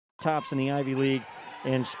tops in the Ivy League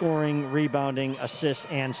in scoring, rebounding, assists,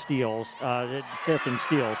 and steals, 5th in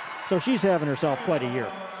steals. So she's having herself quite a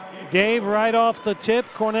year. Dave right off the tip.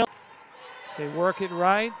 Cornell. They work it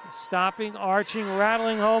right. Stopping, arching,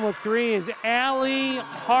 rattling home a three is Allie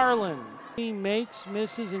Harlan. He makes,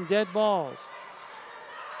 misses, and dead balls.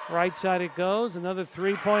 Right side it goes. Another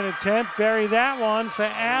three-point attempt. Bury that one for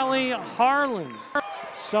Allie Harlan.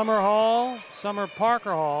 Summer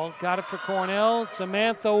Parker Hall. Got it for Cornell.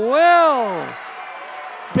 Samantha Will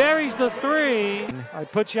buries the three. I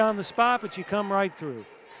put you on the spot, but you come right through.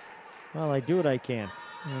 Well, I do what I can,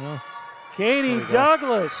 you know. Katie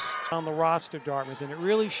Douglas on the roster, Dartmouth, and it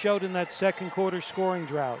really showed in that second quarter scoring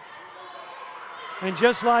drought. And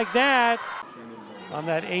just like that, on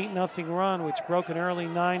that 8-0 run, which broke an early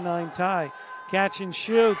 9-9 tie. Catch and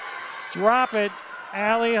shoot, drop it,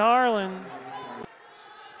 Allie Harlan.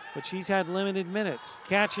 But she's had limited minutes.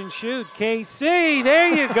 Catch and shoot, KC,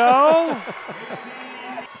 there you go.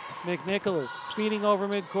 McNicholas speeding over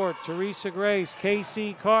midcourt. Teresa Grace,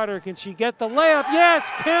 KC Carter. Can she get the layup?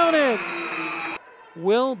 Yes, count it.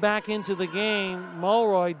 Will back into the game.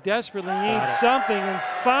 Mulroy desperately needs something, and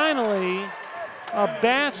finally a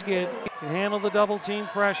basket to handle the double team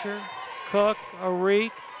pressure. Cook,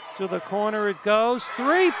 Arik, to the corner it goes.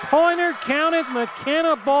 Three-pointer, count it,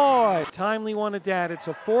 McKenna Boyd. Timely one at that. It's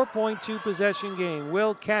a 4.2 possession game.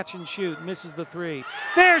 Will catch and shoot, misses the three.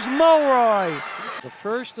 There's Mulroy. The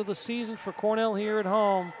first of the season for Cornell here at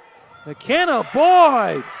home. McKenna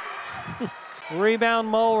Boyd. Rebound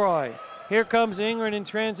Mulroy. Here comes Ingrid in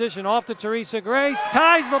transition. Off to Teresa Grace.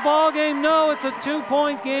 Ties the ball game. No, it's a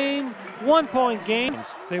 2-point game. 1-point game.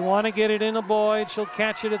 They want to get it into Boyd. She'll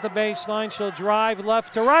catch it at the baseline. She'll drive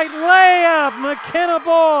left to right. Layup, McKenna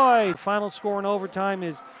Boyd. Final score in overtime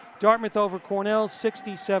is Dartmouth over Cornell,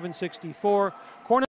 67-64.